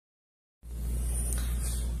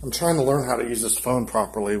I'm trying to learn how to use this phone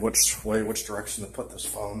properly, which direction to put this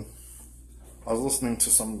phone. I was listening to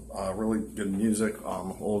some really good music,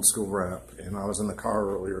 old school rap, and I was in the car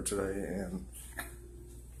earlier today, and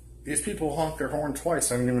these people honked their horn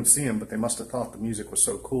twice. I didn't even see them, but they must have thought the music was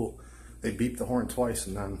so cool. They beeped the horn twice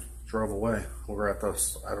and then drove away. We were at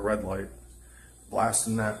a red light,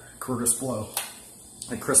 blasting that Curtis Blow.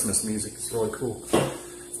 And Christmas music. It's really cool.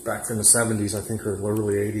 Back in the 70s, I think, or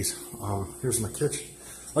early 80s. Here's my kitchen.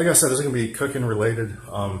 Like I said, it's going to be cooking related,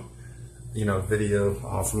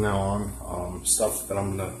 video from now on. Stuff that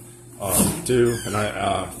I'm going to do. And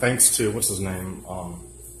I, thanks to, what's his name?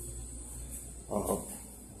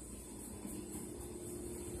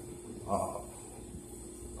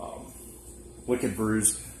 Wicked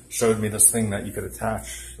Brews showed me this thing that you could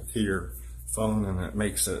attach to your phone, and it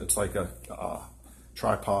makes it's like a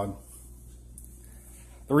tripod.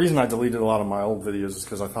 The reason I deleted a lot of my old videos is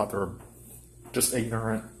because I thought they were just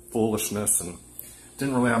ignorant foolishness and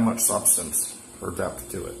didn't really have much substance or depth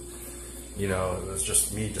to it. You know, it was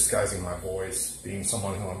just me disguising my voice, being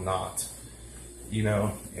someone who I'm not,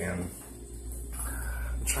 and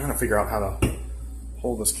I'm trying to figure out how to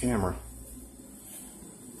hold this camera.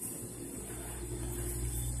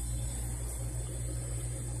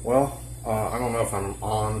 Well, I don't know if I'm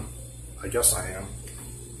on. I guess I am.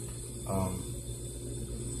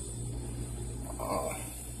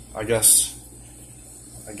 I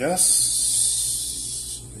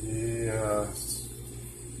guess, yeah.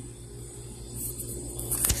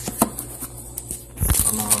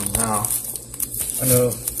 I'm on now. I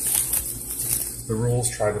know the rules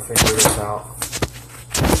try to figure this out.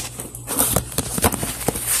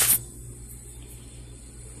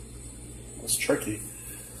 It's tricky.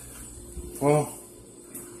 Well,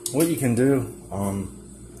 what you can do,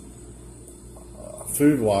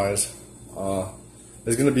 food-wise,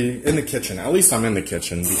 is going to be in the kitchen. At least I'm in the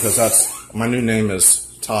kitchen, because my new name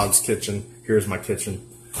is Todd's Kitchen. Here's my kitchen.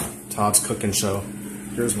 Todd's Cooking Show.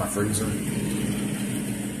 Here's my freezer.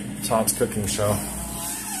 Todd's Cooking Show.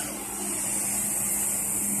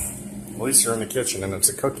 At least you're in the kitchen, and it's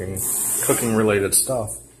a cooking related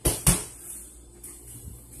stuff.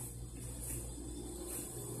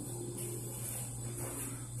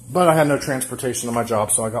 But I had no transportation to my job,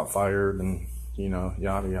 so I got fired, and, yada,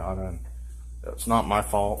 yada. And it's not my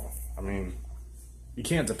fault. I mean, you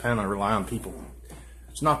can't depend or rely on people.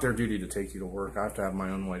 It's not their duty to take you to work. I have to have my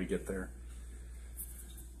own way to get there.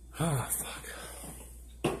 Ah, fuck.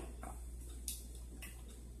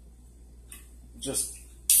 Just,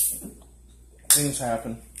 things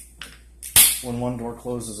happen. When one door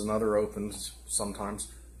closes, another opens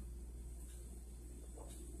sometimes.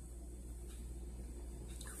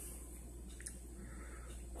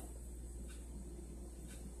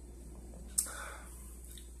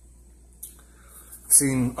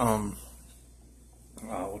 Seen,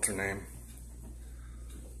 what's her name?